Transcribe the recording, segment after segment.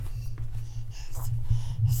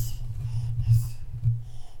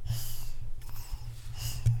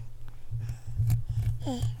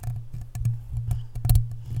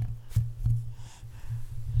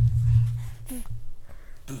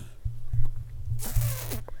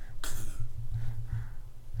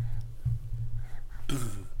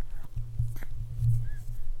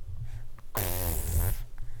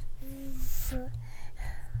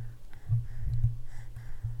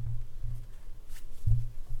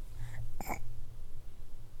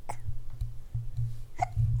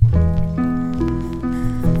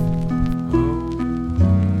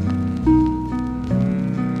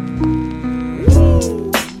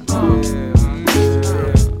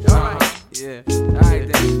Alright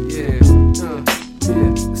then, yeah.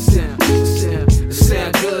 It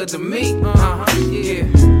sound good to me. Yeah.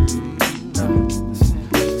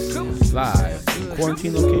 Live from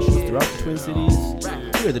quarantine locations throughout the Twin Cities,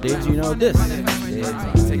 here are the days you know this.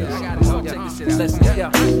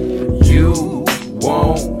 You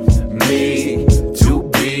want me to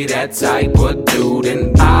be that type of dude,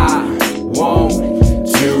 and I want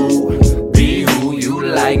to be who you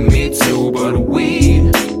like me to, but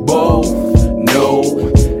we both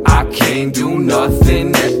know I can't do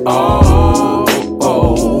nothing at all.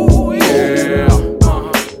 Oh, yeah.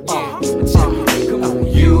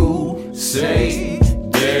 You say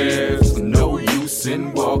there's no use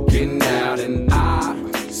in walking out, and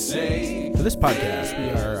I say. For this podcast, we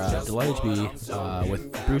are delighted to be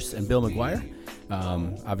with Bruce and Bill McGuire.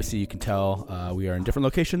 Obviously, you can tell we are in different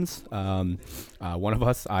locations. One of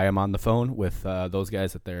us, I am on the phone with those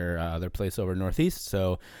guys at their place over Northeast.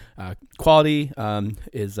 So quality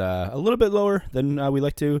is a little bit lower than we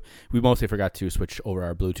like to. We mostly forgot to switch over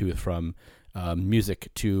our Bluetooth from music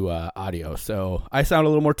to audio. So I sound a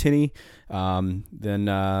little more tinny than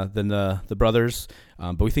the brothers,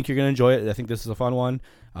 but we think you're going to enjoy it. I think this is a fun one.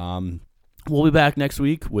 We'll be back next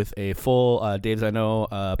week with a full Dave's I Know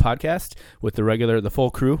podcast with the full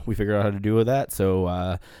crew. We figured out how to do with that,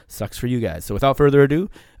 so sucks for you guys. So without further ado,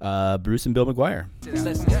 Bruce and Bill McGuire.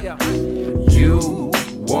 You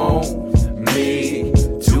want me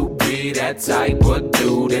to be that type of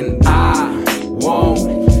dude, and I want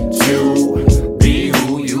to be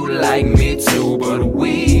who you like me to, but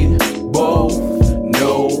we both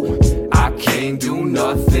know I can't do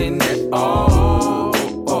nothing at all.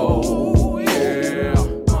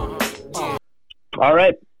 All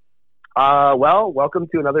right. Well, welcome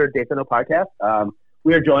to another Days I Know podcast.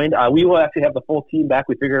 We are joined. We will actually have the full team back.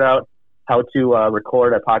 We figured out how to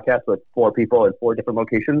record a podcast with 4 people in 4 different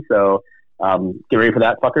locations. So get ready for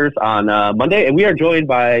that, fuckers, on Monday. And we are joined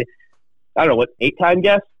by, I don't know, 8-time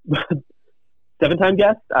guest? 7-time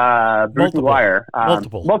guest? Bruce McGuire.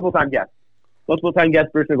 Multiple-time guest. Multiple-time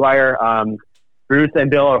guest, Bruce McGuire. Bruce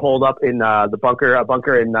and Bill are holed up in a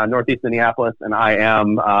bunker in Northeast Minneapolis, and I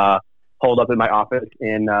am holed up in my office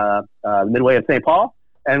in Midway of St. Paul,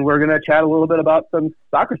 and we're going to chat a little bit about some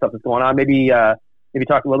soccer stuff that's going on. Maybe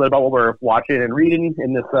talk a little bit about what we're watching and reading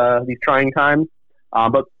in these trying times.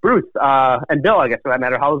 But Bruce and Bill, I guess for that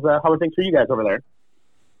matter, how are things for you guys over there?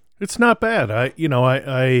 It's not bad. I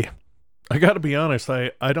got to be honest.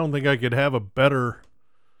 I don't think I could have a better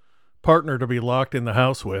partner to be locked in the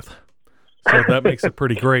house with. So that makes it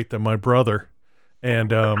pretty great than my brother.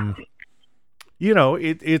 And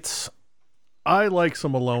it's. I like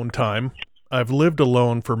some alone time. I've lived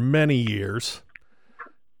alone for many years,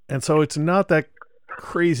 and so it's not that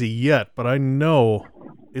crazy yet, but I know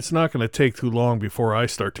it's not going to take too long before I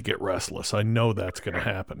start to get restless. I know that's going to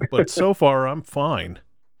happen, but so far I'm fine.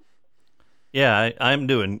 Yeah, I'm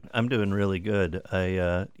doing really good.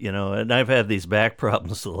 And I've had these back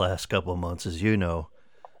problems the last couple of months, as you know.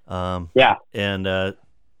 And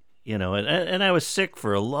I was sick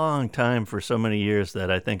for a long time, for so many years,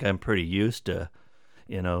 that I think I'm pretty used to,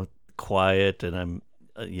 quiet, and I'm,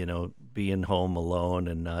 being home alone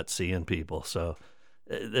and not seeing people. So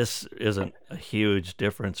this isn't a huge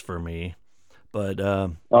difference for me, but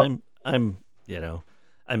I'm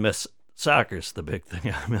I miss soccer's the big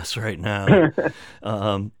thing I miss right now.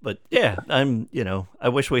 But yeah, I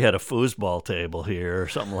wish we had a foosball table here or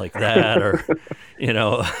something like that, or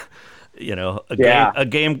a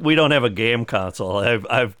game. We don't have a game console.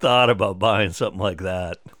 I've thought about buying something like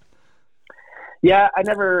that. Yeah, I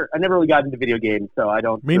never really got into video games, so I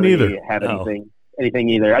don't have anything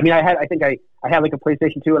either. I mean, I think I had like a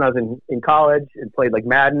PlayStation 2 when I was in college and played like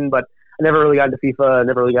Madden, but I never really got into FIFA. I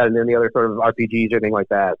never really got into any other sort of RPGs or anything like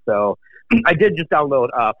that. So I did just download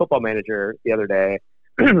Football Manager the other day,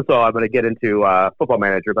 so I'm going to get into Football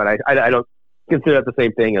Manager, but I don't consider it the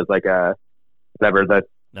same thing as like the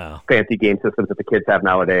fancy game systems that the kids have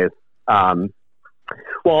nowadays.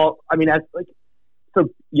 Well, I mean,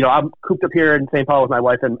 I'm cooped up here in St. Paul with my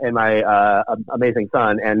wife and my amazing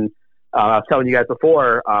son, and I was telling you guys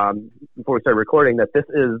before we started recording that this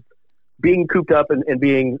is being cooped up and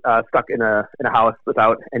being stuck in a house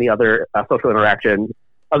without any other social interaction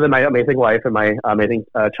other than my amazing wife and my amazing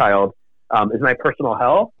child is my personal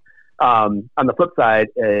hell. On the flip side,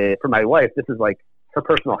 for my wife, this is like her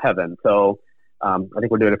personal heaven. So I think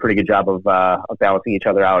we're doing a pretty good job of balancing each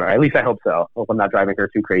other out, or at least I hope so. I hope I'm not driving her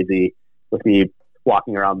too crazy with me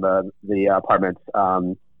walking around the apartment,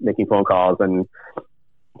 making phone calls and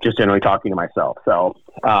just generally talking to myself. So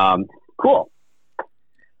cool.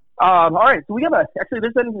 All right, so we have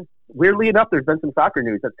there's weirdly enough, there's been some soccer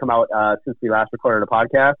news that's come out since we last recorded a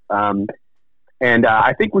podcast. And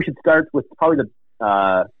I think we should start with probably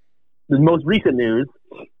the most recent news.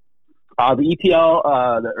 The EPL,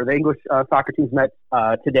 or the English soccer teams met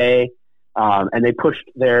today, and they pushed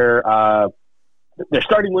their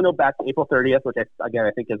starting window back to April 30th, which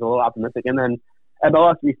I think is a little optimistic. And then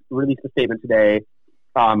MLS released a statement today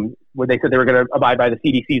where they said they were going to abide by the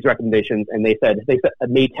CDC's recommendations, and they set a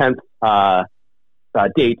May 10th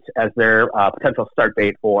date as their potential start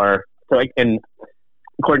date and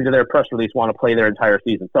according to their press release, want to play their entire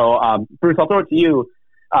season. So, Bruce, I'll throw it to you.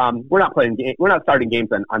 We're not starting games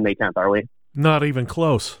on May 10th, are we? Not even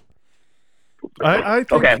close. I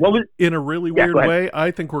think okay. In a really weird way,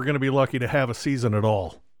 I think we're going to be lucky to have a season at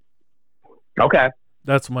all. Okay.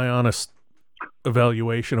 That's my honest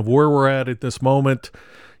evaluation of where we're at this moment.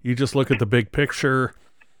 You just look at the big picture.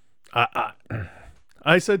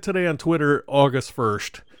 I said today on Twitter, August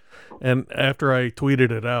 1st, and after I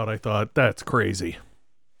tweeted it out, I thought, that's crazy.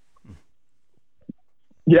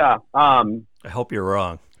 Yeah. I hope you're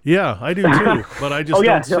wrong. Yeah, I do too, but I just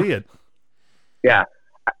don't see it. Yeah.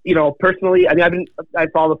 Personally, I mean, I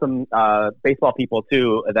follow some baseball people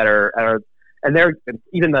too that are and they're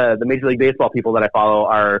even the Major League Baseball people that I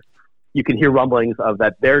follow you can hear rumblings of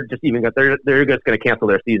that they're just going to cancel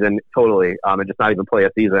their season totally and just not even play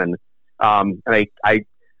a season. And I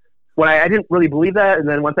didn't really believe that, and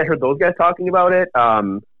then once I heard those guys talking about it,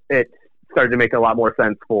 it started to make a lot more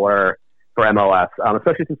sense for MLS,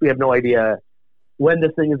 especially since we have no idea when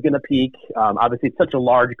this thing is going to peak. Obviously, it's such a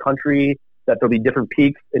large country that there'll be different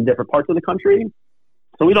peaks in different parts of the country.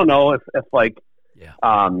 So we don't know if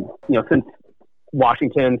since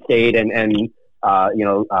Washington State and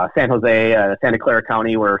San Jose, Santa Clara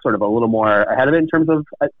County were sort of a little more ahead of it in terms of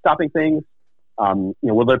stopping things.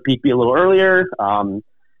 Will their peak be a little earlier?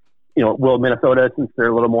 Will Minnesota, since they're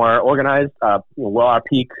a little more organized, will our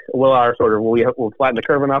peak, we'll flatten the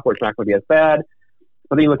curve enough where it's not going to be as bad?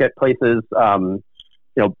 But then you look at places,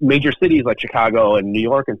 major cities like Chicago and New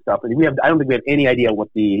York and stuff. And I don't think we have any idea what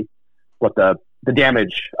the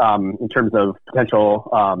damage in terms of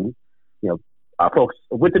potential, folks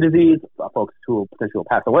with the disease, folks who potentially will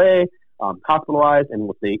pass away, hospitalized, and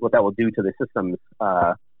what that will do to the systems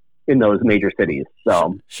in those major cities.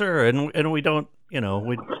 So sure, and we don't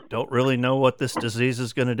really know what this disease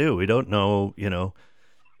is going to do. We don't know,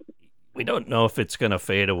 we don't know if it's going to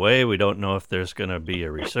fade away. We don't know if there's going to be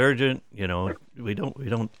a resurgent. We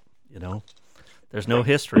don't. There's no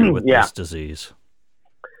history with this disease.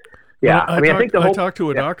 Yeah, I talked to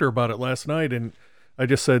a doctor about it last night, and I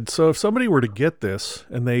just said, so if somebody were to get this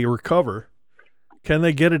and they recover, can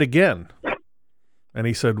they get it again? And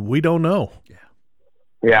he said, we don't know.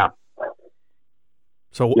 Yeah.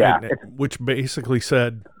 So, which basically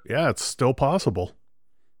said, it's still possible.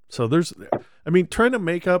 So trying to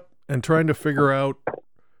make up and trying to figure out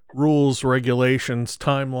rules, regulations,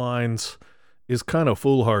 timelines is kind of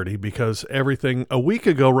foolhardy, because everything a week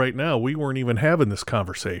ago right now, we weren't even having this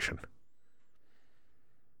conversation.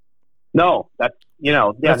 No, that's they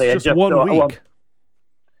had just 1 week.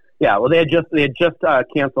 They had just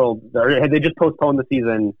canceled, or they just postponed the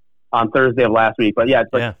season on Thursday of last week. But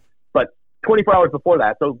 24 hours before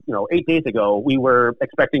that, so 8 days ago, we were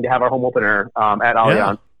expecting to have our home opener at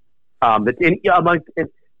Allianz.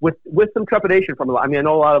 With some trepidation from, I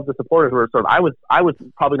know a lot of the supporters were sort of. I was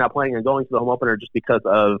probably not planning on going to the home opener just because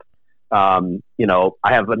of I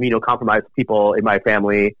have immunocompromised people in my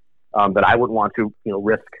family that I wouldn't want to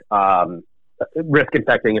risk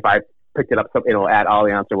infecting if I picked it up at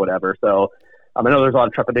Allianz or whatever. So I know there's a lot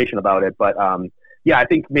of trepidation about it, but I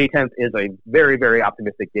think May 10th is a very, very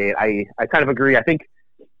optimistic date. I kind of agree. I think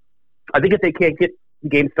if they can't get the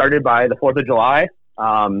game started by the 4th of July,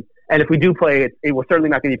 and if we do play it, we're certainly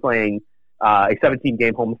not going to be playing a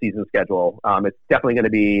 17-game home season schedule. It's definitely going to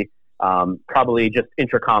be probably just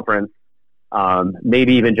intra-conference,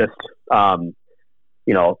 maybe even just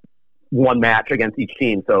one match against each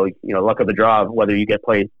team. So luck of the draw, whether you get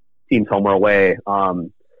played teams home or away.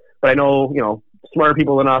 But I know smarter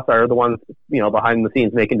people than us are the ones behind the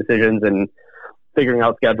scenes making decisions and figuring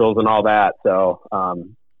out schedules and all that. So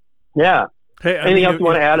Hey, anything else you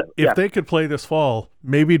want to add? If they could play this fall,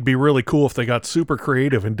 maybe it'd be really cool if they got super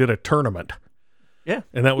creative and did a tournament. Yeah.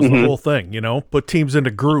 And that was the whole thing, put teams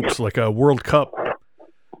into groups like a World Cup.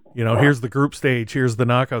 Here's the group stage, here's the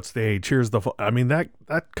knockout stage, here's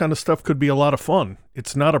that kind of stuff could be a lot of fun.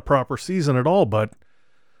 It's not a proper season at all, but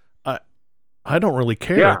I don't really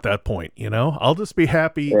care at that point, I'll just be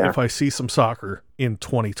happy if I see some soccer in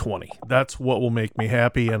 2020. That's what will make me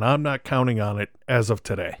happy, and I'm not counting on it as of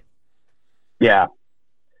today. Yeah.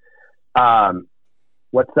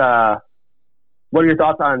 what are your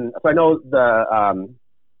thoughts on? So I know the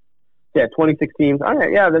 26 teams. All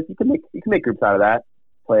right, yeah, you can make groups out of that.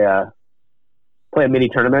 Play a mini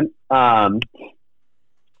tournament. What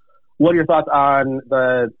are your thoughts on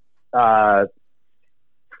the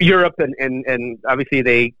Europe and obviously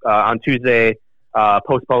they on Tuesday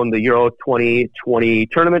postponed the Euro 2020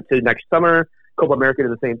 tournament to next summer. Copa America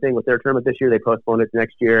did the same thing with their tournament this year. They postponed it to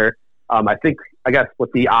next year. I guess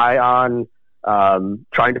with the eye on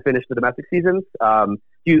trying to finish the domestic seasons. I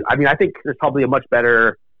think there's probably a much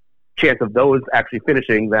better chance of those actually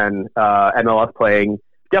finishing than MLS playing.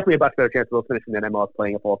 Definitely a much better chance of those finishing than MLS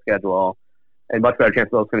playing a full schedule, and much better chance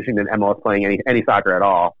of those finishing than MLS playing any soccer at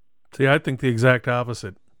all. See, I think the exact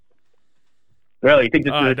opposite. Really, you think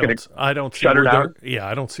this is I don't see shut her down?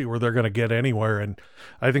 I don't see where they're going to get anywhere. And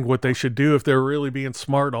I think what they should do, if they're really being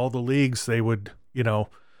smart, all the leagues, they would,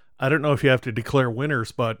 I don't know if you have to declare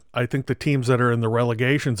winners, but I think the teams that are in the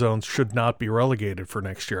relegation zones should not be relegated for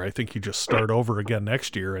next year. I think you just start over again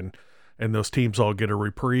next year, and those teams all get a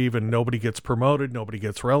reprieve, and nobody gets promoted, nobody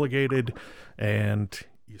gets relegated, and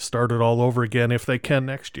you start it all over again if they can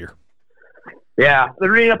next year. Yeah, I've been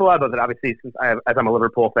reading up a lot about that. Obviously, since as I'm a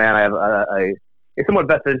Liverpool fan, I have a somewhat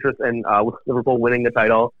vested interest in Liverpool winning the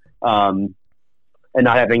title, and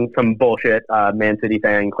not having some bullshit Man City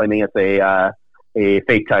fan claiming it's a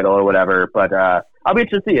fake title or whatever. But I'll be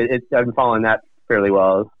interested to see it. I've been following that fairly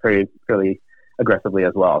well, fairly aggressively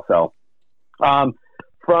as well. So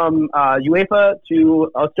from UEFA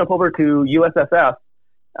let's jump over to USSF.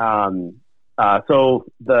 So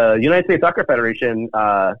the United States Soccer Federation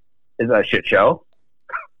is a shit show.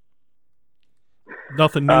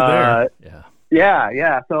 Nothing new there.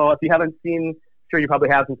 Yeah. So if you haven't seen, sure you probably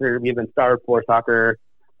have since you've been starved for soccer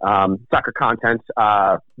content.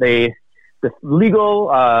 The legal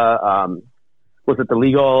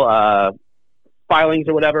filings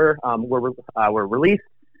or whatever were released.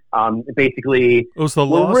 Basically, it was the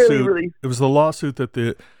lawsuit. It was the lawsuit that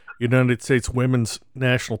the United States Women's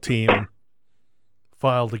National Team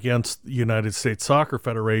filed against the United States Soccer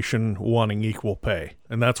Federation wanting equal pay,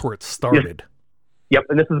 and that's where it started. Yep,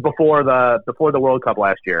 and this is before the World Cup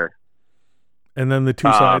last year. And then the two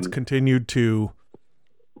sides continued to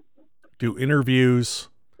do interviews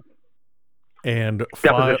and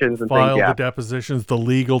file the depositions, the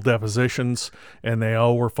legal depositions, and they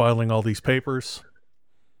all were filing all these papers.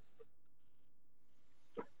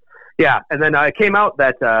 Yeah, and then it came out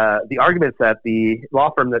that the arguments that the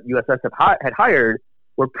law firm that USSF had hired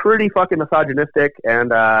were pretty fucking misogynistic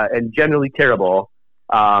and generally terrible.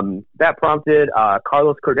 That prompted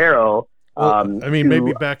Carlos Cordero.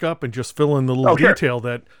 Maybe back up and just fill in the little detail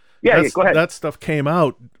that go ahead. That stuff came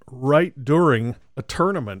out right during a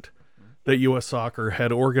tournament that U.S. Soccer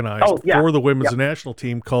had organized for the women's national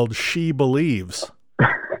team called She Believes.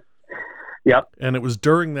 Yep. And it was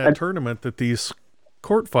during that tournament that these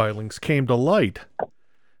court filings came to light.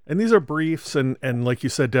 And these are briefs and like you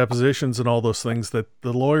said, depositions and all those things that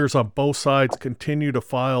the lawyers on both sides continue to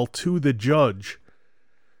file to the judge.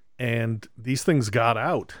 And these things got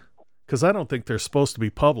out because I don't think they're supposed to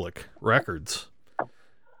be public records.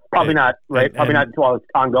 Probably not, right? Probably not while it's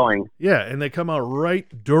ongoing. Yeah, and they come out right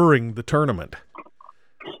during the tournament.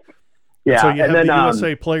 Yeah, so you have the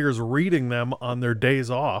USA players reading them on their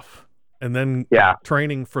days off and then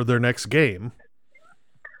training for their next game.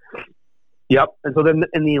 Yep. And so then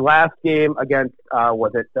in the last game against,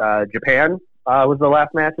 Japan was the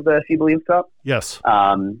last match of the She Believes Cup? Yes.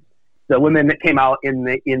 The women that came out in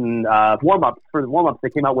warm-ups, for the warm-ups, they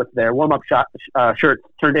came out with their warm-up shirts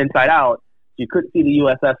turned inside out. You couldn't see the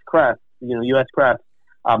USS crest, US crest,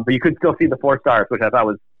 but you could still see the 4 stars, which I thought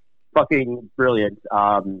was fucking brilliant.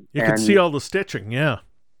 You could see all the stitching, yeah.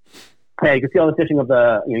 Yeah, you could see all the stitching of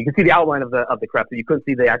the, you could see the outline of the crest, but you couldn't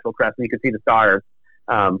see the actual crest, and you could see the stars,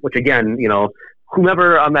 which again,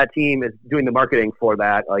 whomever on that team is doing the marketing for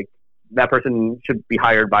that, like that person should be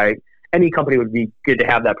hired by any company. Would be good to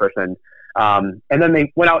have that person. And then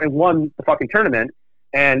they went out and won the fucking tournament.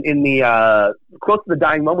 And in the close to the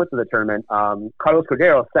dying moments of the tournament, Carlos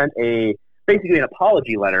Cordero sent basically an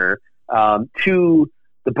apology letter to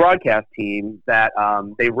the broadcast team that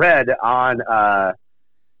they read on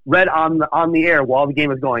the air while the game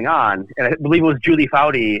was going on. And I believe it was Julie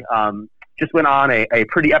Foudy just went on a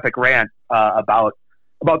pretty epic rant about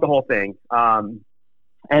the whole thing.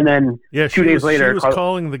 And then 2 days later, she was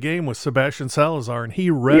calling the game with Sebastian Salazar, and he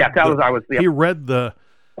read he read the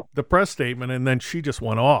press statement, and then she just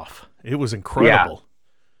went off. It was incredible.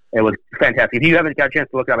 Yeah, it was fantastic. If you haven't got a chance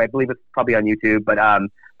to look it up, I believe it's probably on YouTube. But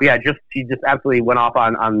she just absolutely went off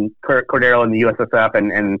on Cordero and the USSF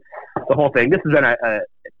and the whole thing. This has been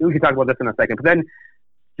we can talk about this in a second. But then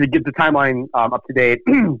to get the timeline up to date,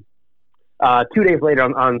 2 days later,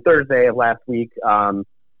 on Thursday of last week,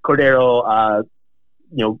 Cordero,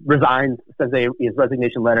 resigns, sends his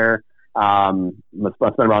resignation letter. Must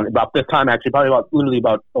have been around about this time, actually, probably literally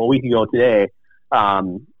about a week ago today.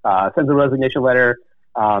 Sends a resignation letter.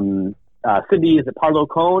 Cindy, is it Parlo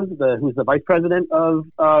Cone, who's the vice president of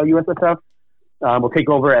USSF, will take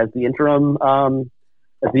over as the interim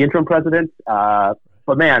president.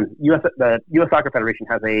 But man, the U.S. Soccer Federation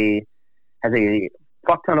has a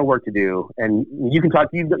fuck ton of work to do, and you can talk.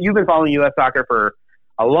 You've been following U.S. soccer for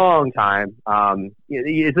a long time.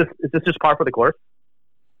 Is this just par for the course?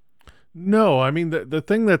 No, I mean the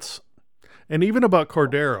thing and even about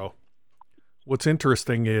Cordero, what's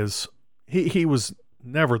interesting is he was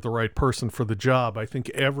never the right person for the job. I think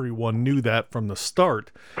everyone knew that from the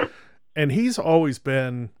start, and he's always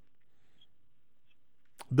been.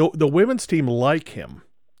 The women's team like him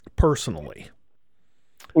personally,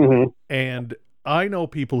 and I know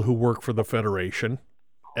people who work for the Federation,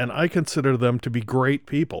 and I consider them to be great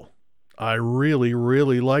people. I really,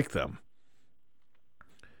 really like them.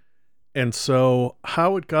 And so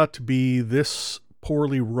how it got to be this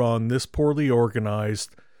poorly run, this poorly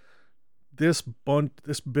organized, this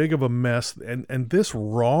big of a mess, and this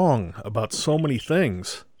wrong about so many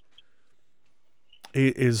things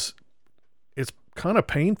it's kind of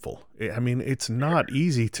painful. I mean, it's not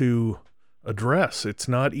easy to address. It's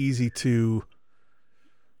not easy to...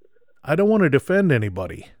 I don't want to defend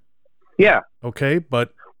anybody. Yeah. Okay,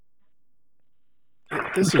 but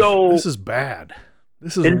this is bad.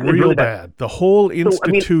 This is real really bad. The whole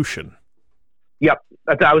institution. Yep.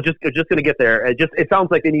 I was just going to get there. It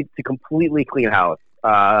sounds like they need to completely clean house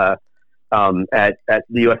at the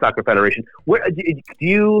U.S. Soccer Federation. Can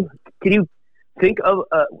you think of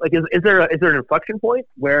is there an inflection point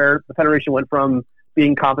where the Federation went from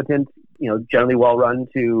being competent, generally well run,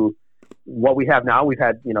 to what we have now? We've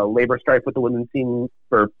had labor strife with the women's team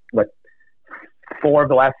for 4 of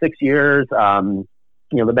the last 6 years. The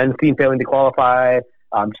men's team failing to qualify.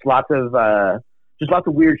 Just lots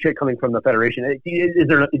of weird shit coming from the Federation.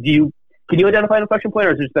 Can you identify an inflection point,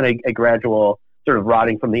 or has it just been a gradual sort of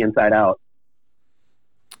rotting from the inside out?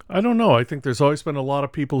 I don't know. I think there's always been a lot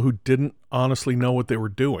of people who didn't honestly know what they were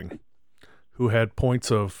doing, who had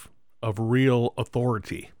points of real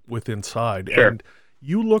authority within inside. Sure. And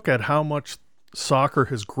you look at how much soccer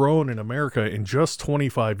has grown in America in just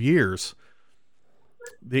 25 years.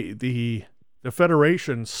 The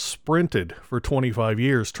Federation sprinted for 25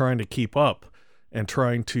 years trying to keep up and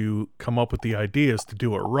trying to come up with the ideas to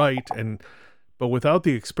do it right. But without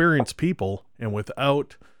the experienced people and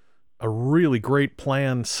without a really great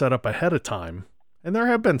plan set up ahead of time, and there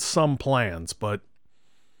have been some plans, but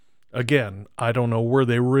again, I don't know where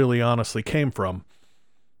they really honestly came from.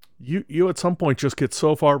 You at some point just get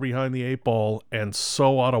so far behind the 8 ball and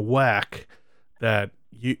so out of whack that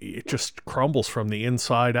it just crumbles from the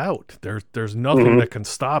inside out. There's nothing that can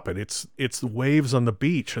stop it. It's waves on the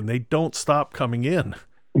beach, and they don't stop coming in.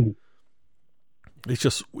 It's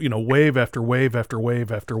just, wave after wave after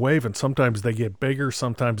wave after wave, and sometimes they get bigger,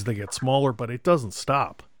 sometimes they get smaller, but it doesn't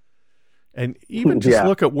stop. And even just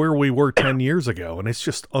look at where we were 10 years ago, and it's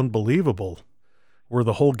just unbelievable where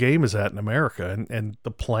the whole game is at in America. And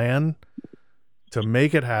the plan to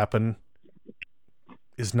make it happen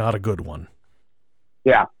is not a good one.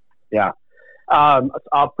 Yeah.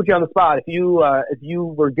 I'll put you on the spot. If you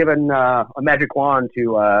were given a magic wand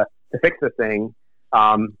to fix this thing,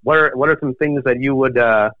 what are some things that you would?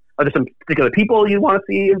 Are there some particular people you want to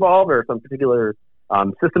see involved, or some particular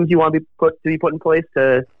systems you want to be put in place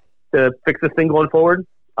to fix this thing going forward?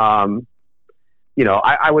 I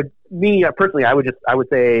would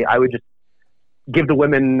just give the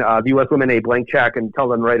women, the U.S. women, a blank check and tell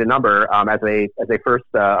them to write a number as a first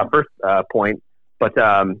point. But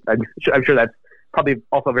I'm sure that's probably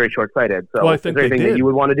also very short-sighted. So, well, I think is there anything that you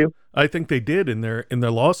would want to do? I think they did in their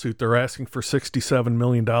lawsuit. They're asking for $67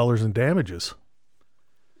 million in damages.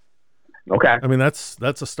 Okay. I mean, that's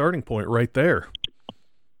a starting point right there.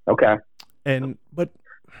 Okay. But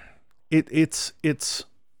it's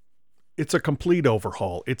a complete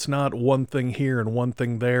overhaul. It's not one thing here and one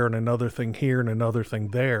thing there and another thing here and another thing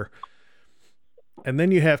there. And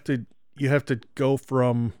then you have to go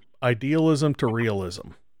from idealism to realism.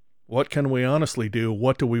 What can we honestly do?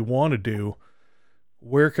 What do we want to do?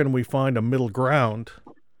 Where can we find a middle ground?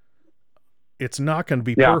 It's not going to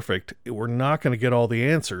be perfect. We're not going to get all the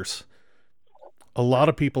answers. A lot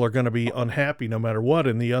of people are going to be unhappy no matter what,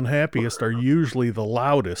 and the unhappiest are usually the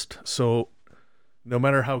loudest. So no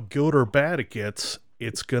matter how good or bad it gets,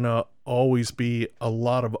 it's going to always be a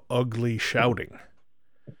lot of ugly shouting.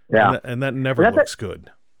 Yeah. And that never looks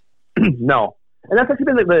good. No, and that's actually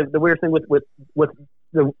been the weird thing with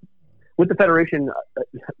the federation,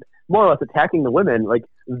 more or less attacking the women. Like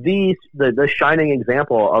the shining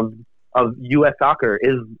example of U.S. soccer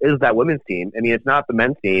is that women's team. I mean, it's not the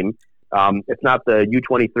men's team. It's not the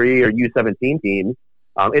U23 or U17 team.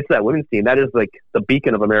 It's that women's team. That is like the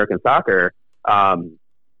beacon of American soccer.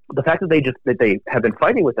 The fact that they have been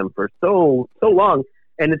fighting with them for so long,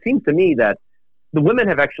 and it seems to me that the women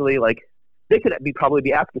have actually, like, they could probably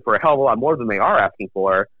be asking for a hell of a lot more than they are asking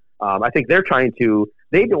for. I think they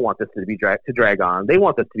don't want this to drag on. They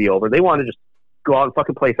want this to be over. They want to just go out and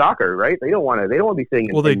fucking play soccer, right? They don't want to be sitting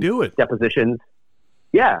they do it. Depositions.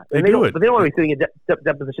 Yeah, they do it. But they don't want to be sitting in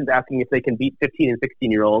depositions asking if they can beat 15 and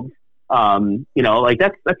 16-year-olds. Like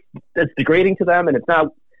that's degrading to them, and it's not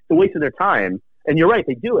a waste of their time. And you're right,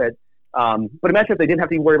 they do it. But imagine if they didn't have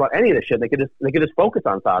to worry about any of this shit. They could just focus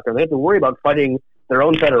on soccer. They have to worry about fighting their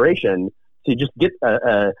own federation to just get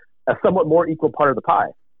a somewhat more equal part of the pie.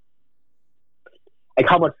 Like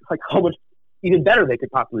how much even better they could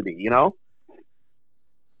possibly be.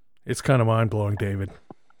 It's kind of mind blowing, David.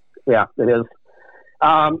 Yeah, it is.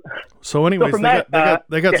 So, anyways,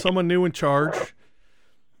 they got someone new in charge.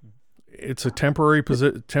 It's a temporary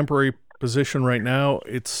position right now.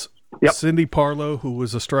 It's Cindy Parlow, who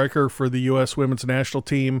was a striker for the U.S. women's national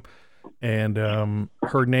team, and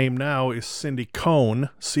her name now is Cindy Cone,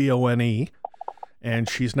 C-O-N-E, and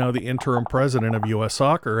she's now the interim president of U.S.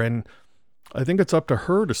 Soccer. And I think it's up to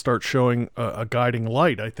her to start showing a guiding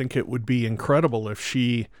light. I think it would be incredible if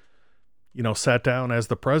she, sat down as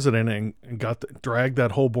the president and dragged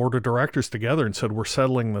that whole board of directors together and said, we're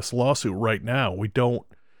settling this lawsuit right now. We don't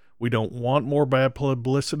want more bad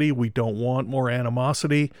publicity. We don't want more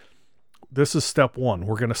animosity. This is step one.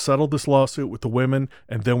 We're going to settle this lawsuit with the women,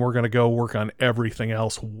 and then we're going to go work on everything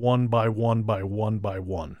else one by one by one by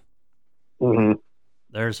one. Mm-hmm.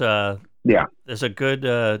 There's a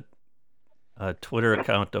good Twitter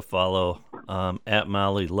account to follow, at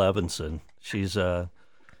Molly Levinson. She's a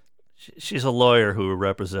lawyer who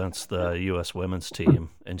represents the U.S. women's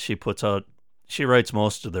team, and she writes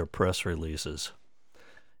most of their press releases.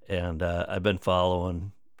 And I've been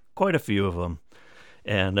following quite a few of them.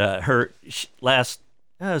 And it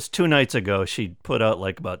was 2 nights ago, she put out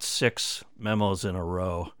like about 6 memos in a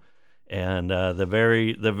row. And the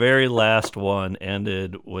very last one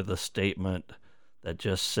ended with a statement that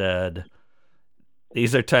just said,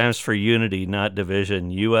 "These are times for unity, not division.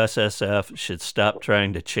 USSF should stop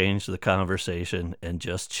trying to change the conversation and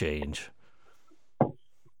just change."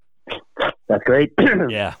 That's great.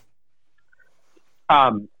 Yeah.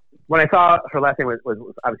 When I saw her last name was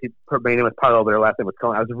obviously her main name was Parlow, but her last name was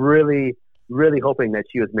Cohen, I was really, really hoping that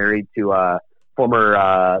she was married to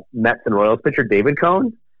former Mets and Royals pitcher David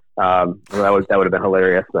Cohn. That would have been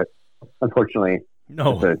hilarious, but unfortunately,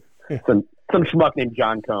 no. Some schmuck named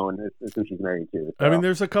John Cohn is who she's married to. So. I mean,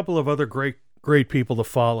 there's a couple of other great people to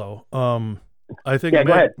follow. I think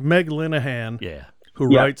Meg Linehan,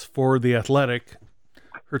 who writes for The Athletic,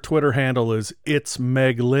 her Twitter handle is It's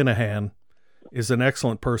Meg Linehan, is an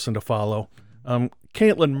excellent person to follow.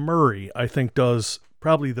 Caitlin Murray, I think, does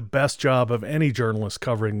probably the best job of any journalist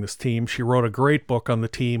covering this team. She wrote a great book on the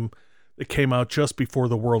team that came out just before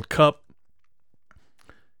the World Cup.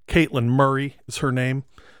 Caitlin Murray is her name.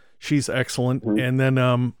 She's excellent. Mm-hmm. And then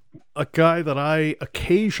a guy that I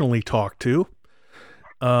occasionally talk to,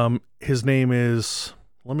 his name is,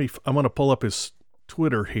 I'm going to pull up his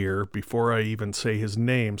Twitter here before I even say his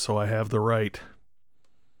name so I have the right.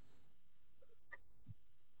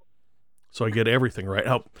 So I get everything right.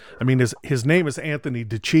 I mean, his name is Anthony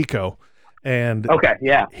DeCicco, and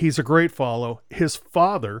he's a great follow. His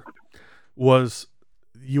father was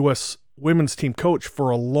U.S. women's team coach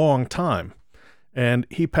for a long time, and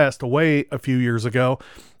he passed away a few years ago.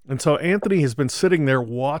 And so Anthony has been sitting there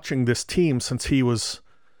watching this team since he was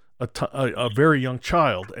a very young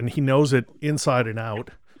child, and he knows it inside and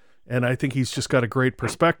out. And I think he's just got a great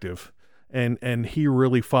perspective, and he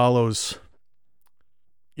really follows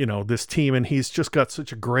this team, and he's just got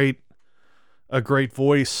such a great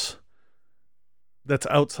voice that's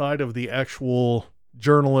outside of the actual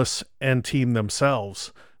journalists and team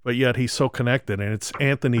themselves, but yet he's so connected. And it's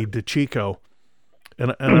Anthony DeCicco,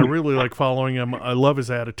 and I really like following him. I love his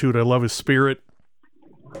attitude. I love his spirit.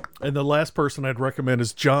 And the last person I'd recommend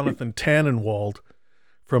is Jonathan Tannenwald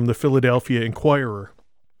from the Philadelphia Inquirer.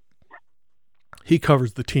 He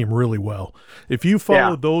covers the team really well. If you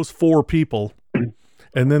follow those 4 people,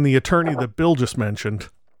 and then the attorney that Bill just mentioned,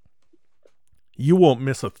 you won't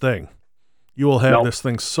miss a thing. You will have this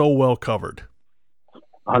thing so well covered.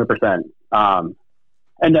 100%. And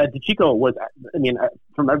And DeChico was, I mean,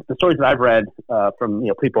 from the stories that I've read from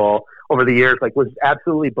people over the years, like was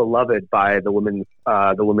absolutely beloved by the women's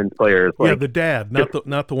players. Like, the dad,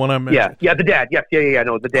 not the one I mentioned. Yeah, the dad. Yes,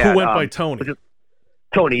 no, the dad. Who went by Tony?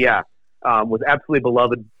 Tony, yeah, was absolutely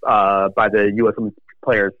beloved by the U.S. women's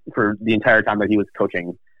players for the entire time that he was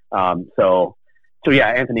coaching. So yeah,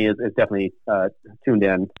 Anthony is definitely tuned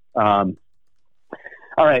in. All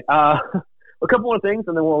right, a couple more things,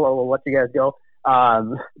 and then we'll let you guys go.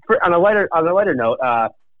 On a lighter note,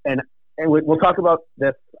 and we'll talk about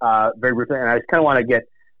this very briefly, and I just kind of want to get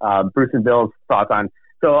Bruce and Bill's thoughts on.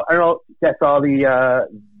 So I don't know if you guys saw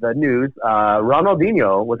the news.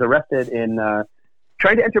 Ronaldinho was arrested in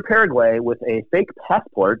trying to enter Paraguay with a fake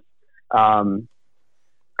passport. I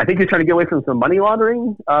think he was trying to get away from some money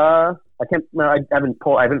laundering. I can't remember.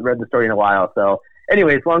 I haven't read the story in a while. So,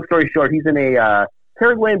 anyways, long story short, he's in a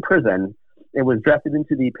Paraguayan prison. It was drafted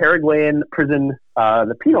into the Paraguayan prison,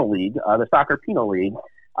 the Penal League, the soccer Penal League.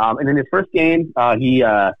 And in his first game,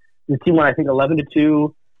 his team won, I think,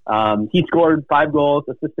 11-2. He scored 5 goals,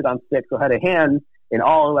 assisted on 6, so had a hand in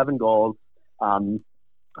all 11 goals. I'm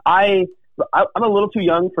a little too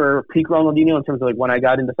young for peak Ronaldinho in terms of like when I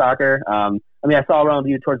got into soccer. I mean, I saw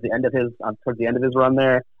Ronaldinho towards the end of his run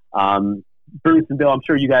there. Bruce and Bill, I'm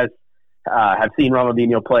sure you guys have seen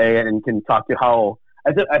Ronaldinho play and can talk to how.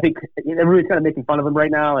 I think everybody's kind of making fun of him right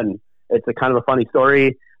now, and it's a kind of a funny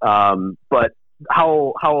story. But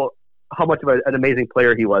how much of an amazing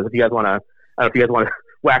player he was. If you guys want to,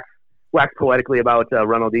 wax poetically about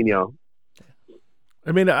Ronaldinho.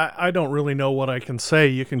 I mean, I don't really know what I can say.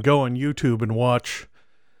 You can go on YouTube and watch.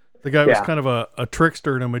 The guy was kind of a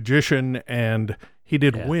trickster and a magician, and he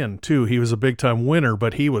did win too. He was a big time winner,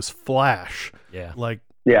 but he was flash.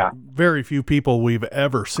 Very few people we've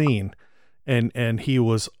ever seen. And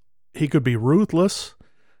he could be ruthless,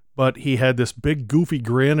 but he had this big goofy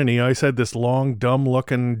grin, and he always had this long, dumb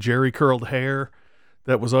looking Jerry curled hair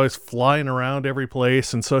that was always flying around every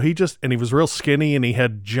place. And so he was real skinny, and he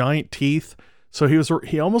had giant teeth. So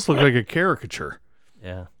he almost looked like a caricature.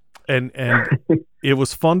 Yeah. And it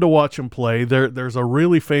was fun to watch him play. There's a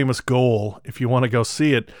really famous goal, if you want to go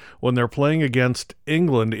see it, when they're playing against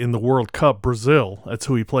England in the World Cup, Brazil. That's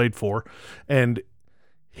who he played for. And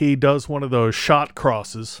he does one of those shot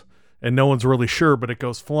crosses, and no one's really sure, but it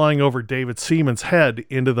goes flying over David Seaman's head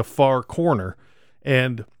into the far corner.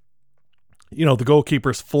 And, the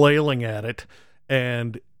goalkeeper's flailing at it,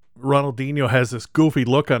 and Ronaldinho has this goofy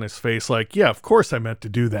look on his face like, yeah, of course I meant to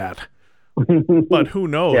do that. But who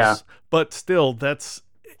knows? Yeah. But still, that's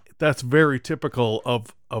very typical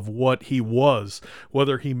of what he was.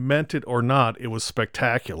 Whether he meant it or not, it was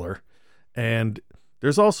spectacular. And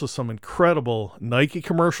there's also some incredible Nike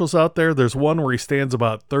commercials out there. There's one where he stands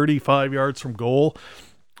about 35 yards from goal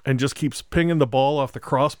and just keeps pinging the ball off the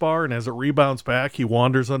crossbar, and as it rebounds back, he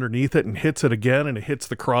wanders underneath it and hits it again, and it hits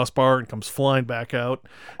the crossbar and comes flying back out.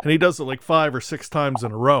 And he does it like 5 or 6 times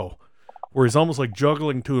in a row, where he's almost like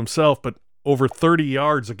juggling to himself, but over 30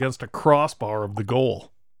 yards against a crossbar of the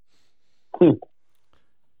goal.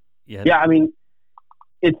 Yeah, I mean,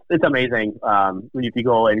 it's amazing if you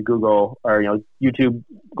go and Google or YouTube,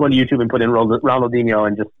 go into YouTube and put in Ronaldinho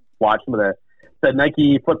and just watch some of the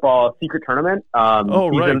Nike football secret tournament. Right,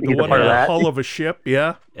 he's the one in the hull of a ship.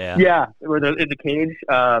 Yeah, where they're in the cage.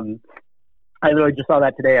 I literally just saw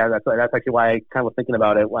that today. That's actually why I kind of was thinking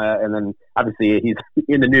about it. And then obviously he's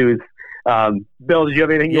in the news. Bill, did you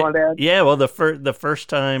have anything you wanted to add? Yeah, well, the first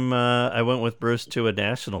time I went with Bruce to a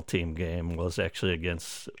national team game was actually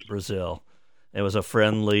against Brazil. It was a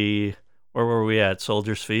friendly. Where were we at?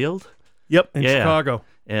 Soldiers Field. Yep, in Chicago.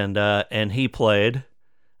 And he played.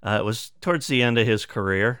 It was towards the end of his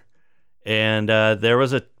career, and there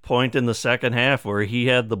was a point in the second half where he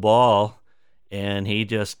had the ball, and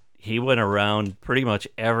he went around pretty much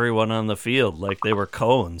everyone on the field like they were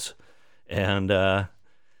cones, and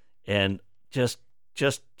just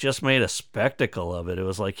made a spectacle of it. It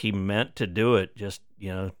was like he meant to do it. Just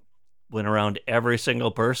went around every single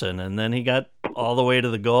person, and then he got all the way to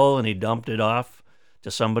the goal, and he dumped it off to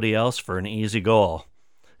somebody else for an easy goal.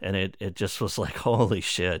 And it just was like, holy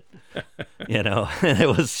shit, and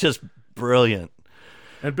it was just brilliant.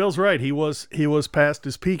 And Bill's right. He was past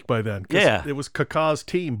his peak by then. Yeah. It was Kaká's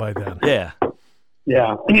team by then. Yeah.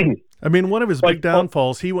 Yeah. I mean, one of his big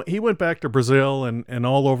downfalls, he went back to Brazil and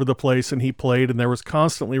all over the place, and he played, and there was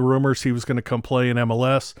constantly rumors he was going to come play in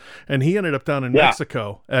MLS, and he ended up down in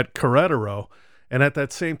Mexico at Querétaro, and at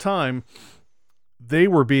that same time, they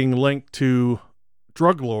were being linked to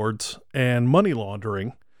drug lords and money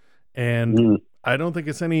laundering, and I don't think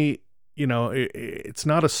it's any, it's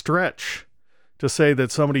not a stretch to say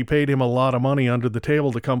that somebody paid him a lot of money under the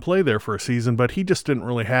table to come play there for a season, but he just didn't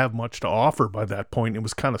really have much to offer by that point. It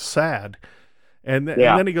was kind of sad. And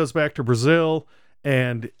then he goes back to Brazil,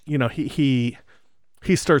 and he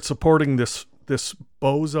starts supporting this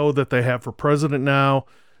bozo that they have for president now,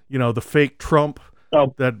 the fake Trump,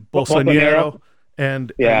 that Bolsonaro.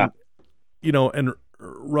 And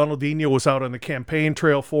Ronaldinho was out on the campaign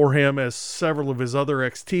trail for him, as several of his other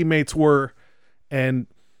ex-teammates were. And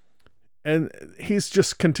he's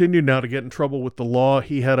just continued now to get in trouble with the law.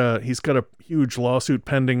 He's got a huge lawsuit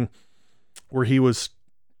pending where he was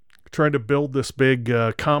trying to build this big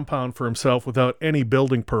compound for himself without any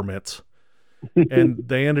building permits. And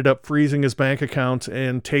they ended up freezing his bank account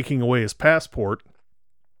and taking away his passport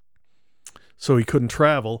so he couldn't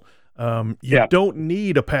travel. You don't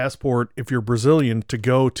need a passport if you're Brazilian to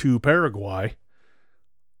go to Paraguay,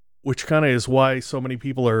 which kind of is why so many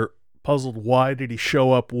people are puzzled. Why did he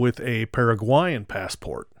show up with a Paraguayan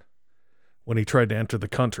passport when he tried to enter the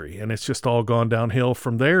country? And it's just all gone downhill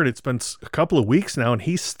from there. And it's been a couple of weeks now, and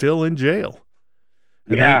he's still in jail.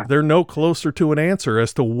 And they're no closer to an answer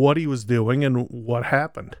as to what he was doing and what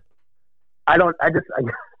happened. I mean,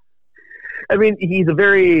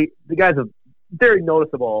 the guy's a very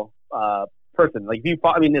noticeable person. Like,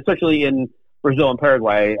 especially in Brazil and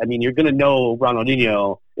Paraguay, you're going to know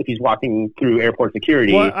Ronaldinho if he's walking through airport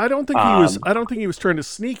security. Well, I don't think he was trying to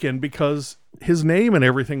sneak in, because his name and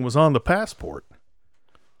everything was on the passport.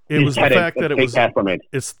 It's the fact that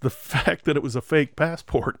it was a fake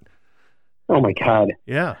passport. Oh my God.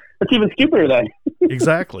 Yeah. That's even stupider then.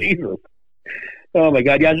 Exactly. Jesus. Oh my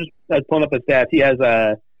God. Yeah, I was pulling up his stats. He has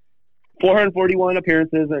 441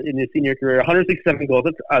 appearances in his senior career, 167 goals.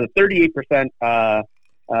 That's 38%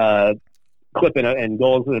 clip in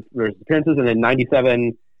goals versus appearances, and then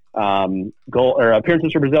 97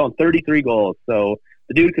 appearances for Brazil and 33 goals. So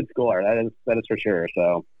the dude could score. That is for sure.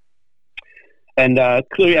 So, and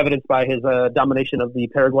clearly evidenced by his domination of the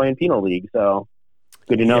Paraguayan Penal League. So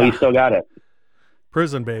good to know he still got it.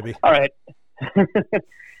 Prison, baby. All right.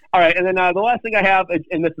 All right. And then the last thing I have,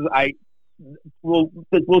 and this is, we'll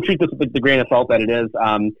treat this with the grain of salt that it is.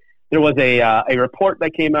 There was a report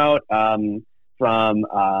that came out from,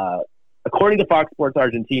 according to Fox Sports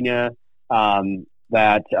Argentina,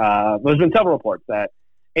 that there's been several reports that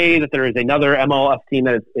there is another MLS team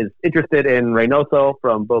that is interested in Reynoso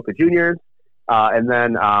from Boca Juniors. And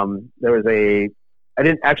then there was I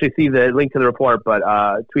didn't actually see the link to the report, but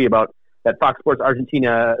a tweet about that Fox Sports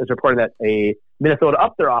Argentina is reporting that Minnesota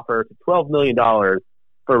upped their offer to $12 million for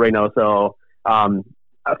Reynoso.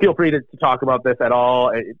 Feel free to talk about this at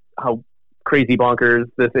all, how crazy bonkers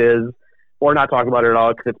this is, or not talk about it at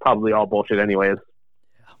all, because it's probably all bullshit anyways.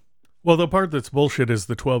 Well, the part that's bullshit is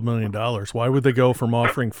the $12 million. Why would they go from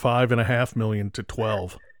offering $5.5 million to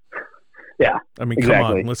 12? Yeah. Come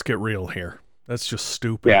on, let's get real here. That's just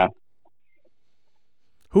stupid. Yeah.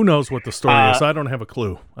 Who knows what the story is? I don't have a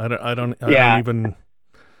clue. I don't even.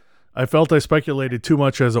 I felt I speculated too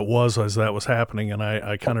much as that was happening, and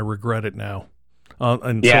I kind of regret it now.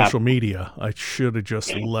 On social media, I should have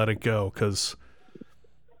just let it go, because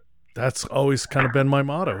that's always kind of been my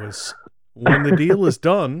motto: is when the deal is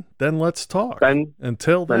done, then let's talk.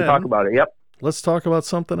 Until then, talk about it. Yep. Let's talk about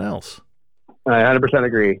something else. I 100%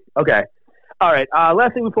 agree. Okay. All right.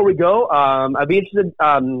 Last thing before we go, I'd be interested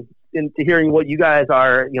into hearing what you guys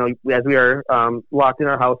are, as we are locked in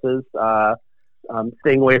our houses,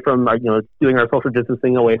 staying away from, doing our social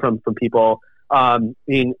distancing away from people.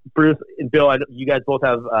 Bruce and Bill, you guys both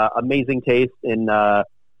have amazing taste in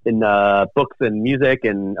books and music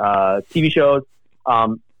and TV shows.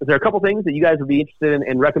 Is there a couple things that you guys would be interested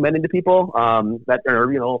in recommending to people that are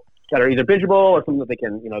either bingeable or something that they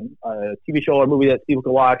can, a TV show or movie that people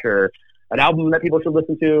can watch, or an album that people should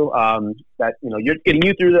listen to, that, you're getting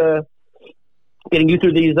you through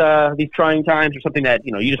these trying times, or something that,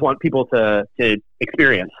 you just want people to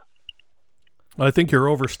experience? I think you're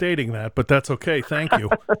overstating that, but that's okay. Thank you.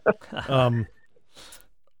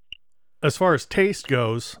 As far as taste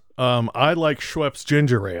goes, I like Schweppes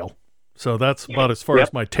ginger ale. So that's about as far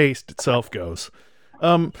as my taste itself goes.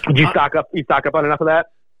 Did you stock up on enough of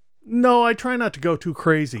that? No, I try not to go too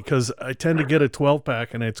crazy, because I tend to get a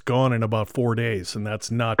 12-pack and it's gone in about 4 days, and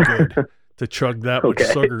that's not good to chug that much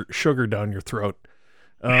sugar down your throat.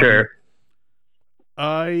 Sure.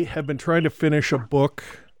 I have been trying to finish a book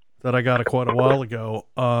that I got quite a while ago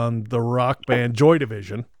on the rock band Joy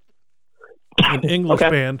Division, an English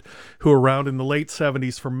band who were around in the late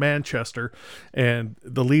 70s from Manchester, and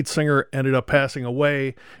the lead singer ended up passing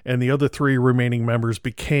away, and the other 3 remaining members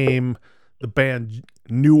became the band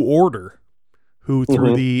New Order, who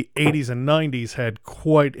through the 80s and 90s had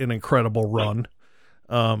quite an incredible run.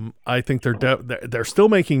 I think they're still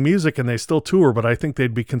making music and they still tour, but I think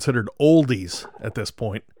they'd be considered oldies at this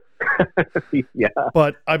point. Yeah.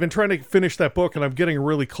 But I've been trying to finish that book and I'm getting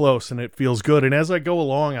really close and it feels good. And as I go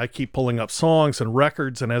along, I keep pulling up songs and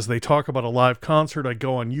records. And as they talk about a live concert, I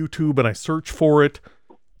go on YouTube and I search for it.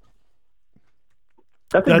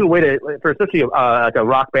 That's a good way for especially like a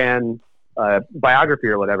rock band biography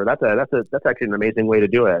or whatever. That's actually an amazing way to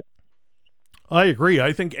do it. I agree.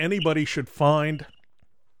 I think anybody should find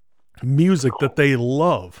music that they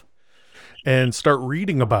love and start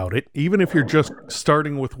reading about it, even if you're just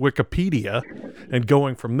starting with Wikipedia and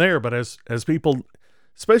going from there. But as people,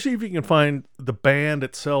 especially if you can find the band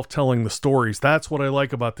itself telling the stories, that's what I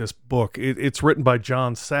like about this book. It's written by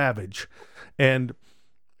John Savage, and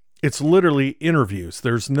it's literally interviews.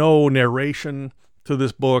 There's no narration to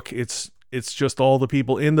this book. It's just all the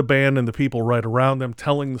people in the band and the people right around them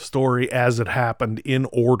telling the story as it happened in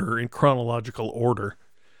order, in chronological order.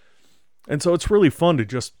 And so it's really fun to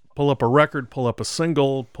just pull up a record, pull up a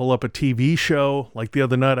single, pull up a TV show. Like the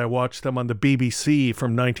other night, I watched them on the BBC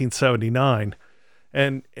from 1979.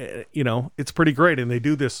 And, it's pretty great. And they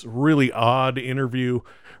do this really odd interview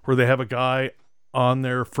where they have a guy on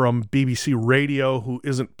there from BBC Radio who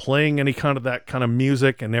isn't playing any kind of that kind of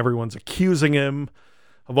music, and everyone's accusing him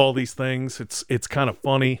of all these things. It's kind of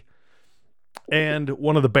funny. And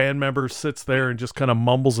one of the band members sits there and just kind of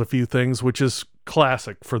mumbles a few things, which is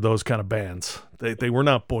classic for those kind of bands. They were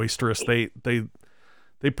not boisterous. They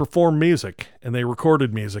performed music and they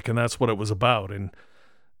recorded music, and that's what it was about. And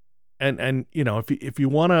if you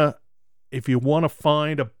want to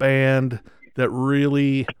find a band that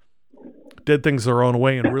really did things their own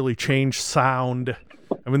way and really changed sound,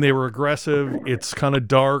 I mean, they were aggressive. It's kind of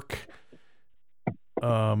dark.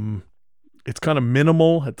 It's kind of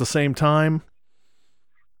minimal at the same time.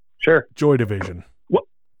 Sure. Joy Division.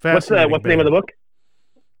 What's the name of the book?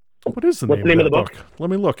 What is the name of the book?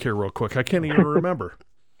 Let me look here real quick. I can't even remember.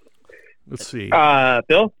 Let's see.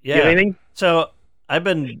 Bill? Yeah. You have anything? So I've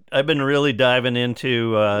been really diving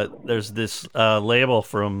into. There's this label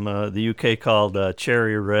from the UK called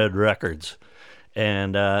Cherry Red Records,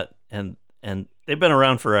 and they've been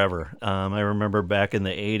around forever. I remember back in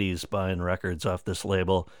the '80s buying records off this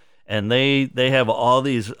label, and they have all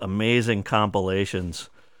these amazing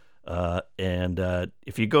compilations. And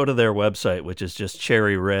if you go to their website, which is just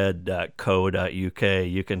cherryred.co.uk,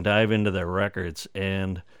 you can dive into their records.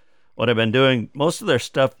 And what I've been doing, most of their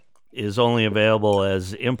stuff is only available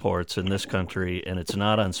as imports in this country, and it's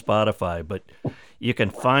not on Spotify, but you can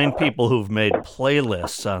find people who've made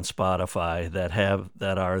playlists on Spotify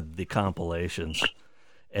that are the compilations,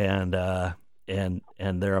 and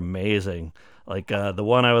they're amazing. Like the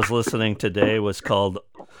one I was listening today was called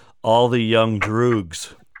All the Young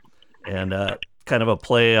Droogs, and kind of a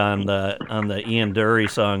play on the Ian Dury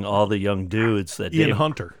song All the Young Dudes that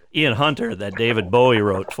Ian Hunter that David Bowie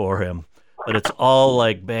wrote for him. But it's all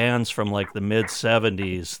like bands from like the mid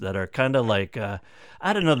 70s that are kind of like I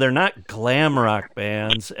don't know, they're not glam rock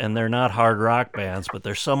bands and they're not hard rock bands, but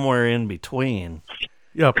they're somewhere in between.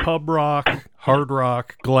 Yeah, pub rock, hard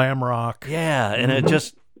rock, glam rock. Yeah, and it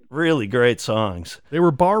just really great songs. They were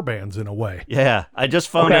bar bands in a way. Yeah, I just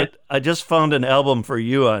found it. I just found an album for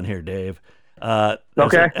you on here, Dave. There's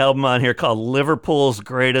an album on here called Liverpool's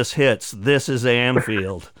Greatest Hits. This is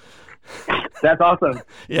Anfield. That's awesome.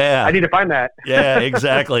 Yeah, I need to find that. Yeah,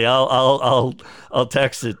 exactly. I'll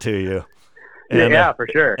text it to you. And, yeah, for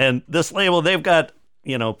sure. And this label, they've got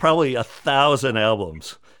probably 1,000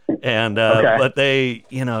 albums, and but they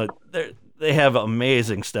they have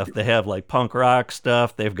amazing stuff. They have like punk rock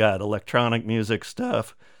stuff. They've got electronic music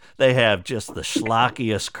stuff. They have just the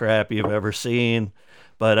schlockiest crap you've ever seen.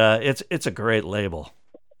 But it's a great label.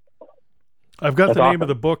 I've got the name of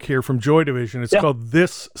the book here from Joy Division. It's called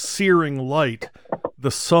This Searing Light,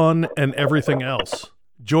 The Sun and Everything Else.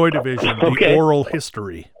 Joy Division, The Oral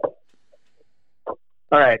History.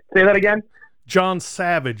 All right. Say that again. John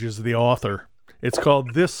Savage is the author. It's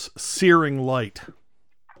called This Searing Light.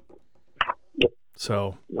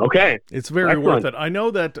 So it's very worth it. I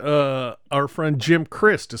know that our friend Jim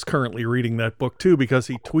Christ is currently reading that book too, because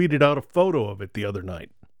he tweeted out a photo of it the other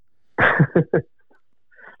night.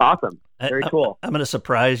 Awesome. Very cool. I'm going to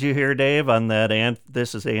surprise you here, Dave, on that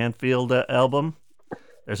This is Anfield album.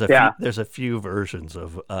 There's a few versions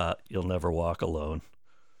of You'll Never Walk Alone.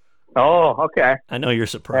 Oh, okay. I know you're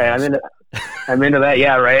surprised. Hey, I'm into that.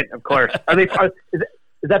 Yeah, right. Of course.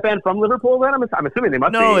 Is that band from Liverpool then? I'm assuming they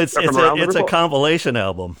must be. No, it's a compilation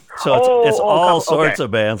album. So it's all sorts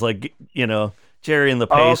of bands, like Jerry and the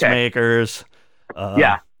Pacemakers.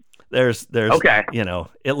 There's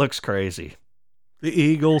it looks crazy. The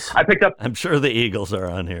Eagles. I picked up. I'm sure the Eagles are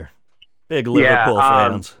on here. Big Liverpool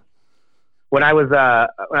fans. When I was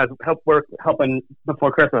helping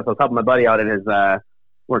before Christmas, I was helping my buddy out in his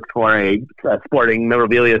worked for a sporting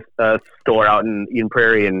memorabilia store out in Eden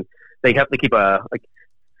Prairie, and they have to keep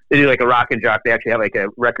they do like a rock and jock. They actually have like a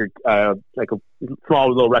record, like a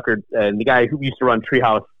small little record, and the guy who used to run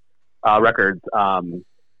Treehouse Records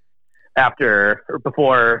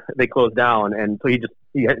before they closed down, and so he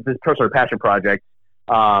had this personal passion project.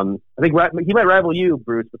 I think he might rival you,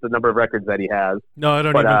 Bruce, with the number of records that he has. No, I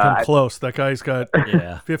don't even come close. That guy's got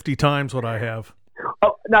 50 times what I have.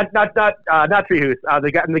 Oh, not Treehouse.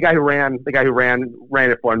 The guy who ran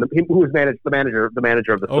it for him. Who was the manager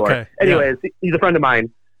of the store. Okay. Anyways, he's a friend of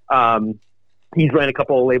mine. He's ran a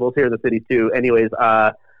couple of labels here in the city too. Anyways,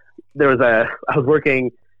 I was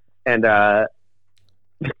working and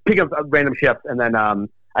just pick up random shifts, and then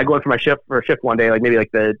I go in for a shift one day, like maybe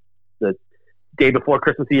like the day before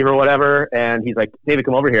Christmas Eve or whatever, and he's like, "David,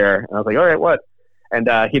 come over here." And I was like, "All right, what?" And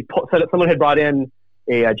he said that someone had brought in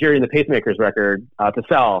a Jerry and the Pacemakers record to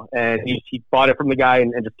sell, and he bought it from the guy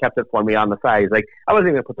and just kept it for me on the side. He's like, "I wasn't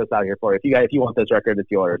even going to put this out here for you. If you want this record, it's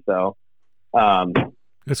yours." So,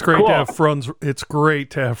 it's great cool. to have friends. It's great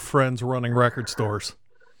to have friends running record stores.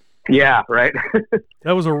 Yeah, right.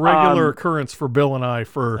 That was a regular occurrence for Bill and I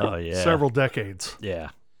for several decades.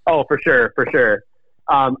 Yeah. Oh, for sure.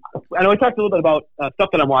 I know I talked a little bit about stuff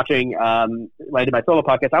that I'm watching when I did my solo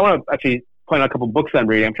podcast. I want to actually point out a couple of books I'm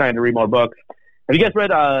reading. I'm trying to read more books. Have you guys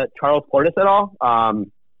read Charles Portis at all?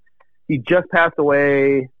 He just passed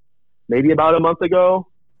away maybe about a month ago.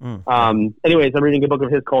 Anyways, I'm reading a book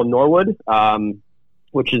of his called Norwood,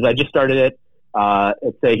 which is, I just started it.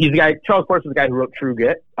 He's the guy, Charles Portis is the guy who wrote True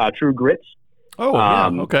Grit. Oh, yeah.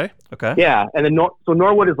 Okay. Yeah, and then so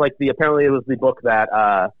Norwood is apparently it was the book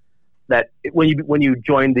that when you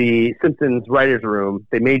joined the Simpsons writers' room,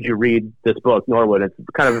 they made you read this book, Norwood. It's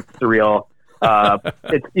kind of surreal.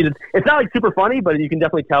 It's not like super funny, but you can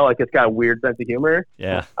definitely tell like it's got a weird sense of humor.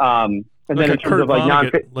 Yeah. And like then in terms of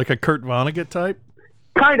like a Kurt Vonnegut type.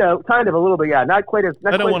 Kind of a little bit, yeah. Not quite as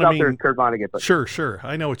I don't quite want as to out there mean as Kurt Vonnegut, but sure.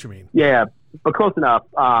 I know what you mean. Yeah, but close enough.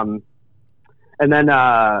 And then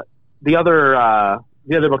the other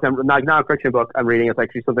book, not a fiction book I'm reading, is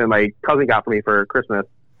actually something my cousin got for me for Christmas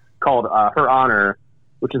called Her Honor,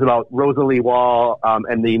 which is about Rosalie Wall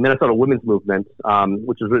and the Minnesota women's movement,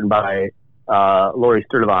 which is written by Lori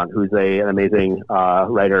Sturdivant, who's an amazing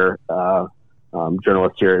writer,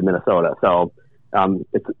 journalist here in Minnesota. So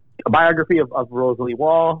it's a biography of Rosalie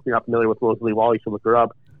Wall. If you're not familiar with Rosalie Wall, you should look her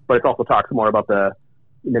up. But it also talks more about the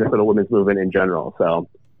Minnesota women's movement in general. So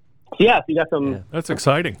yeah, so you got some. Yeah, that's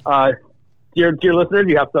exciting. Dear listeners,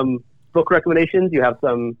 you have some book recommendations. You have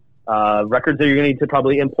some records that you're going to need to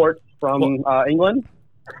probably import from England.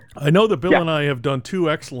 I know that Bill and I have done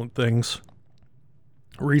two excellent things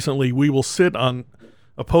recently. We will sit on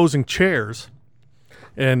opposing chairs,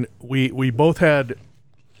 and we both had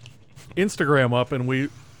Instagram up, and we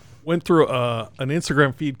went through an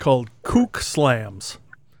Instagram feed called Kookslams.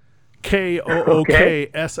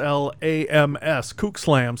 Kookslams,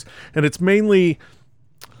 Kookslams, and it's mainly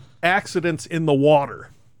accidents in the water.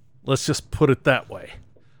 Let's just put it that way.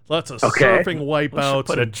 Lots of surfing wipeouts.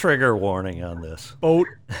 Put a trigger warning on this. Boat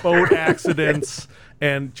accidents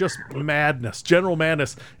and just madness, general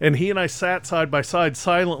madness. And he and I sat side by side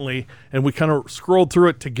silently, and we kind of scrolled through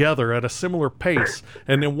it together at a similar pace.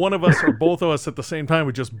 And then one of us or both of us at the same time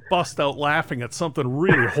would just bust out laughing at something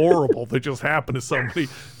really horrible that just happened to somebody.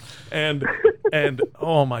 And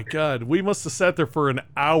oh my God, we must have sat there for an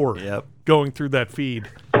hour going through that feed,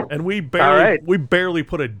 and we barely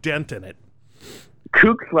put a dent in it.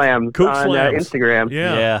 Kookslams on Instagram.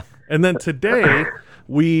 Yeah. And then today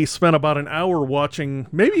we spent about an hour watching,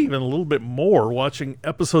 maybe even a little bit more, watching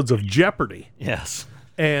episodes of Jeopardy. Yes.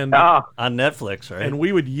 And on Netflix, right? And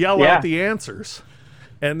we would yell out the answers.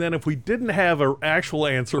 And then if we didn't have an actual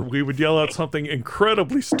answer, we would yell out something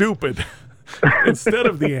incredibly stupid instead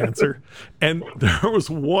of the answer. And there was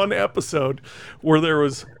one episode where there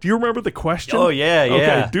was, do you remember the question? Oh, yeah.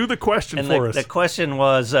 Okay, do the question for us. The question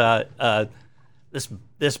was,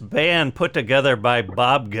 this band put together by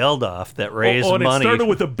Bob Geldof that raised money. And it started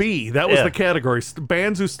with a B. That was the category.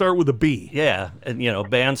 Bands who start with a B. Yeah, and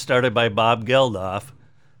bands started by Bob Geldof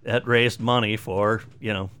that raised money for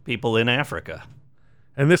people in Africa.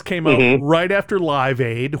 And this came out right after Live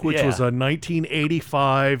Aid, which was a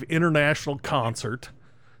 1985 international concert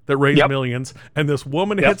that raised millions. And this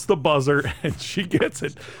woman hits the buzzer, and she gets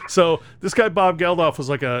it. So this guy Bob Geldof was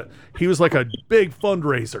like a big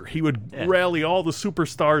fundraiser. He would rally all the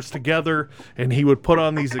superstars together, and he would put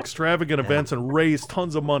on these extravagant events and raise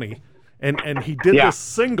tons of money. and he did this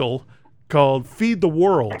single called "Feed the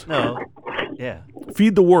World." No, yeah,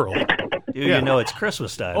 "Feed the World." Do you know it's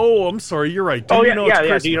Christmas time? Oh, I'm sorry, you're right. Do you know it's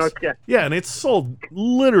Christmas? Do you know it's, yeah, and it's sold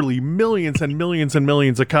literally millions and millions and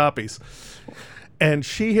millions of copies. And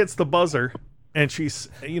she hits the buzzer, and she's,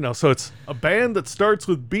 so it's a band that starts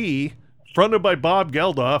with B, fronted by Bob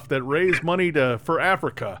Geldof, that raised money for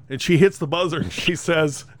Africa. And she hits the buzzer, and she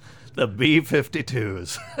says, "The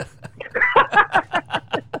B-52s."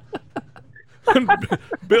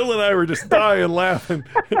 Bill and I were just dying laughing.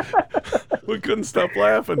 We couldn't stop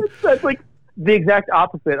laughing. That's like the exact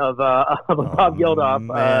opposite of a Bob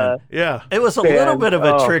Geldof. Yeah. It was a little bit of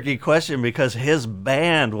a tricky question because his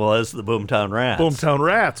band was the Boomtown Rats. Boomtown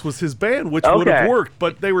Rats was his band, which would have worked,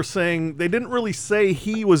 but they were saying, they didn't really say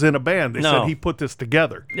he was in a band. They said he put this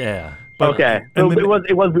together. Yeah. But, okay. So it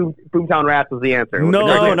was Boomtown Rats was the answer.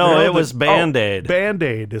 No, it was Band-Aid.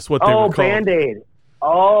 Band-Aid is what they were called. Band-Aid.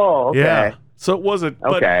 Oh, okay. Yeah. So it wasn't.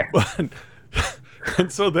 Okay. But,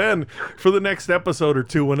 and so then, for the next episode or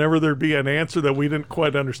two, whenever there'd be an answer that we didn't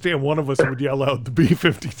quite understand, one of us would yell out the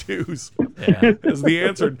B-52s as the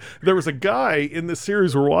answer. There was a guy in this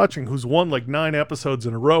series we're watching who's won like 9 episodes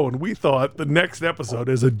in a row, and we thought the next episode,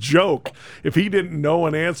 as a joke, if he didn't know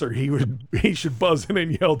an answer, he should buzz in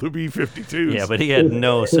and yell the B-52s. Yeah, but he had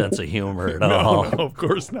no sense of humor at all. No, of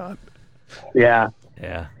course not. Yeah.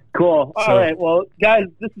 Yeah. Cool. All right. Well, guys,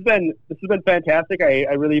 this has been fantastic. I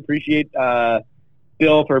really appreciate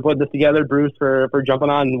Bill for putting this together, Bruce for jumping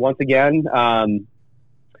on once again. And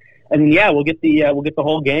then, we'll get the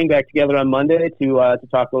whole gang back together on Monday to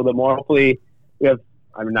talk a little bit more. Hopefully,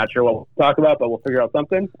 I'm not sure what we'll talk about, but we'll figure out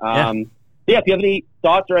something. If you have any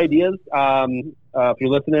thoughts or ideas, if you're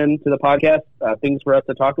listening to the podcast, things for us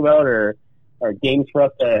to talk about or games for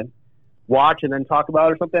us to watch and then talk about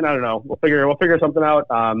or something. I don't know. We'll figure something out.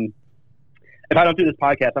 If I don't do this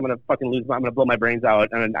podcast, I'm gonna fucking lose. I'm gonna blow my brains out,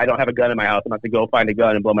 and I don't have a gun in my house. I'm gonna have to go find a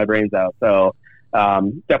gun and blow my brains out. So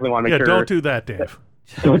definitely want to make sure. Don't do that, Dave.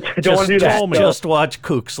 Don't want to do that. Just watch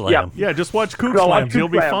Kookslams. Yeah, just watch Kookslams. You'll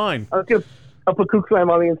be fine. I'll put Kookslam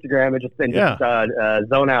on the Instagram and just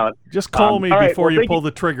zone out. Just call me before you pull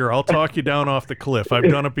the trigger. I'll talk you down off the cliff. I've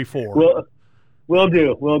done it before. We'll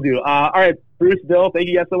do. All right, Bruce, Bill, thank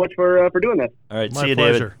you guys so much for doing this. All right, My see you,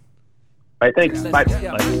 pleasure. David. All right, thanks. Bye.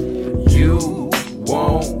 You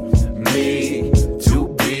want me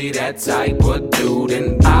to be that type of dude,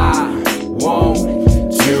 and I want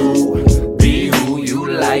to be who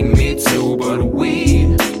you like me to, but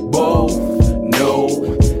we both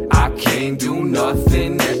know I can't do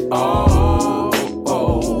nothing at all.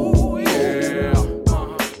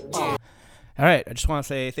 All right, I just want to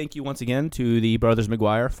say thank you once again to the Brothers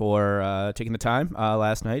McGuire for taking the time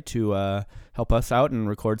last night to help us out and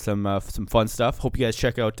record some fun stuff. Hope you guys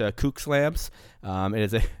check out Kookslams. I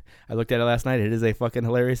looked at it last night. It is a fucking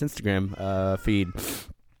hilarious Instagram feed.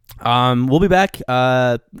 We'll be back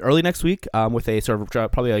early next week with a sort of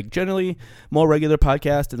probably like generally more regular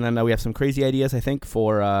podcast, and then we have some crazy ideas I think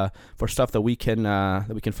for stuff that we can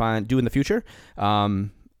do in the future.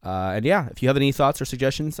 And if you have any thoughts or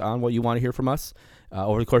suggestions on what you want to hear from us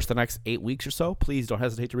over the course of the next 8 weeks or so, please don't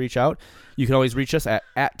hesitate to reach out. You can always reach us at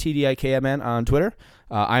TDIKMN on Twitter.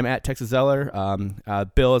 I'm at Texas Zeller.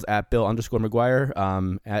 Bill is at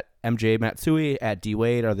Bill_McGuire. At MJ Matsui, at D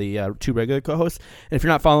Wade are the 2 regular co-hosts. And if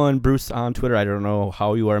you're not following Bruce on Twitter, I don't know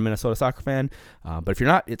how you are a Minnesota soccer fan. But if you're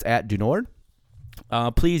not, it's at Dunord.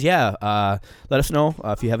 Please, let us know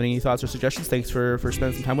if you have any thoughts or suggestions. Thanks for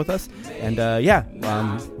spending some time with us. And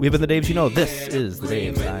we've been the Daves you know. This is the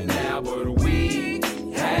Daves I know. But we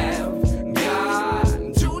have got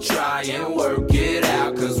to try and work it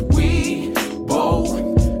out, 'cause we both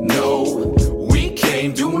know we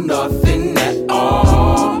can't do nothing at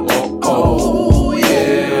all.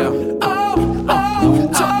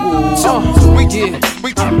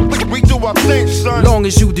 We do our thing, son. Long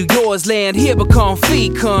as you do yours, land here become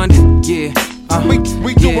fecund. Yeah.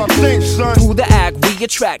 We do our thing, son. Through the act, we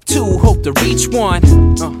attract 2, hope to reach 1.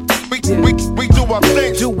 We do our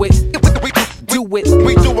thing. Do it. Do it.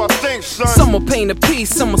 We do our thing, son. Some will paint a piece,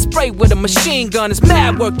 some will spray with a machine gun. It's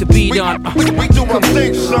mad work to be done. We do our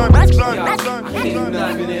thing, son. I can't do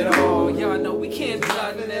nothing at all. Y'all know we can't do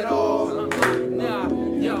nothing at all. Nah,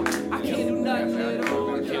 yo, I can't do nothing at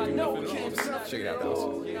all. Y'all know we can't do nothing at all. Check it out, guys.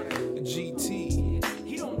 GT